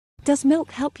Does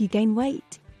milk help you gain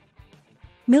weight?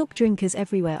 Milk drinkers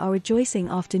everywhere are rejoicing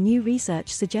after new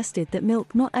research suggested that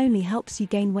milk not only helps you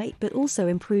gain weight but also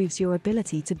improves your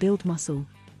ability to build muscle.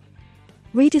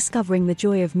 Rediscovering the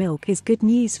joy of milk is good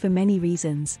news for many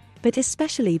reasons, but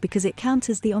especially because it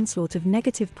counters the onslaught of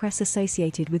negative press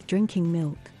associated with drinking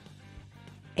milk.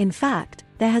 In fact,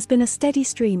 there has been a steady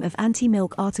stream of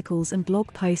anti-milk articles and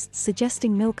blog posts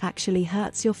suggesting milk actually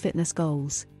hurts your fitness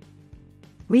goals.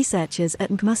 Researchers at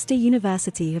McMaster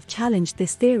University have challenged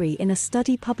this theory in a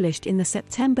study published in the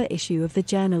September issue of the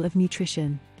Journal of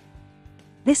Nutrition.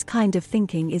 This kind of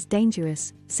thinking is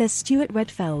dangerous, says Stuart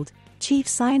Redfeld, Chief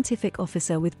Scientific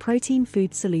Officer with Protein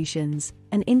Food Solutions,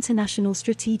 an international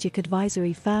strategic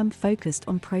advisory firm focused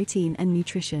on protein and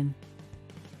nutrition.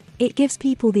 It gives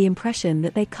people the impression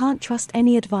that they can't trust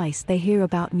any advice they hear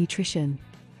about nutrition.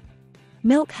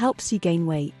 Milk helps you gain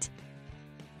weight.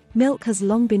 Milk has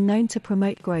long been known to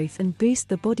promote growth and boost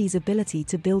the body's ability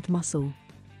to build muscle.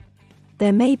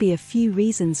 There may be a few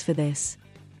reasons for this.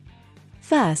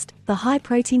 First, the high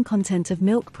protein content of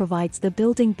milk provides the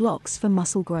building blocks for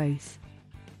muscle growth.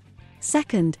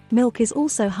 Second, milk is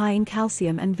also high in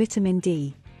calcium and vitamin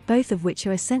D, both of which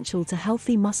are essential to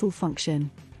healthy muscle function.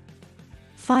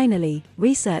 Finally,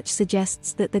 research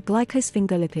suggests that the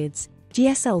glycosphingolipids,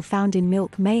 GSL found in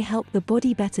milk may help the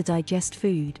body better digest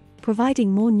food,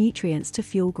 providing more nutrients to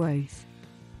fuel growth.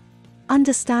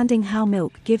 Understanding how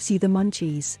milk gives you the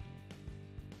munchies.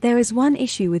 There is one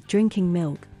issue with drinking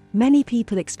milk: many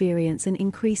people experience an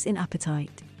increase in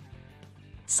appetite.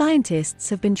 Scientists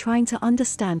have been trying to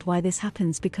understand why this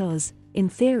happens because, in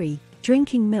theory,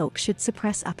 drinking milk should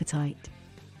suppress appetite.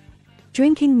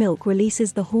 Drinking milk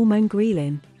releases the hormone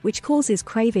ghrelin, which causes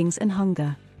cravings and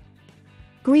hunger.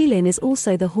 Ghrelin is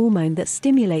also the hormone that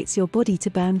stimulates your body to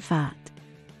burn fat.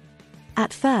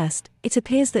 At first, it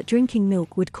appears that drinking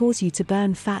milk would cause you to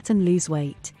burn fat and lose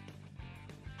weight.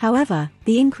 However,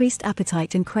 the increased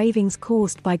appetite and cravings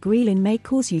caused by ghrelin may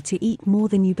cause you to eat more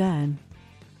than you burn.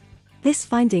 This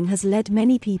finding has led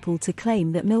many people to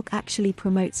claim that milk actually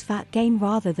promotes fat gain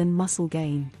rather than muscle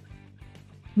gain.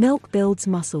 Milk builds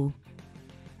muscle.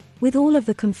 With all of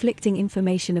the conflicting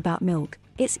information about milk,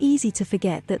 it's easy to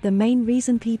forget that the main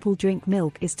reason people drink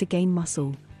milk is to gain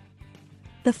muscle.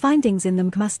 The findings in the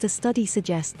McMaster study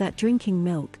suggest that drinking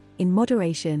milk, in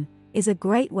moderation, is a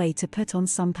great way to put on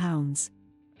some pounds.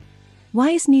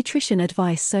 Why is nutrition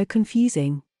advice so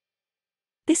confusing?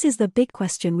 This is the big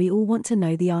question we all want to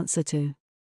know the answer to.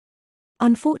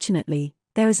 Unfortunately,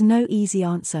 there is no easy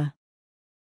answer.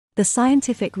 The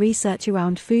scientific research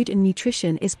around food and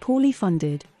nutrition is poorly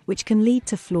funded, which can lead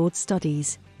to flawed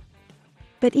studies.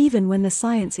 But even when the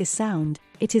science is sound,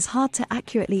 it is hard to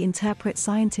accurately interpret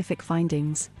scientific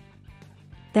findings.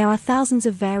 There are thousands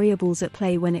of variables at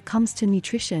play when it comes to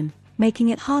nutrition, making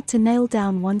it hard to nail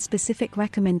down one specific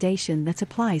recommendation that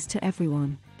applies to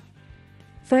everyone.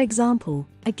 For example,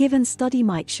 a given study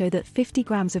might show that 50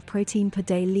 grams of protein per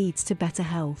day leads to better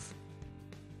health.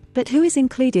 But who is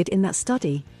included in that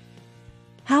study?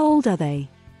 How old are they?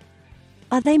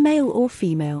 Are they male or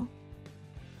female?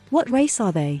 What race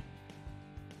are they?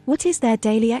 What is their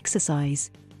daily exercise?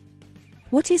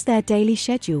 What is their daily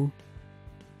schedule?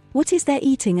 What is their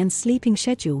eating and sleeping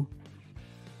schedule?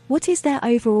 What is their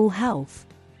overall health?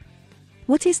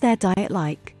 What is their diet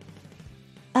like?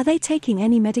 Are they taking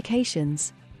any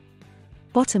medications?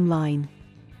 Bottom line.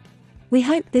 We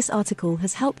hope this article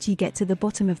has helped you get to the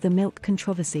bottom of the milk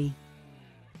controversy.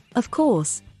 Of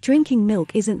course, drinking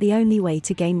milk isn't the only way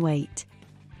to gain weight.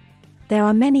 There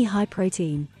are many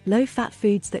high-protein, low-fat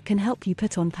foods that can help you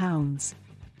put on pounds.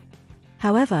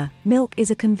 However, milk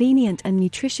is a convenient and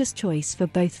nutritious choice for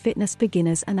both fitness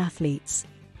beginners and athletes.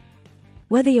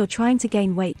 Whether you're trying to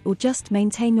gain weight or just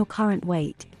maintain your current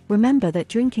weight, remember that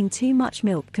drinking too much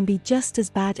milk can be just as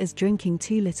bad as drinking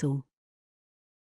too little.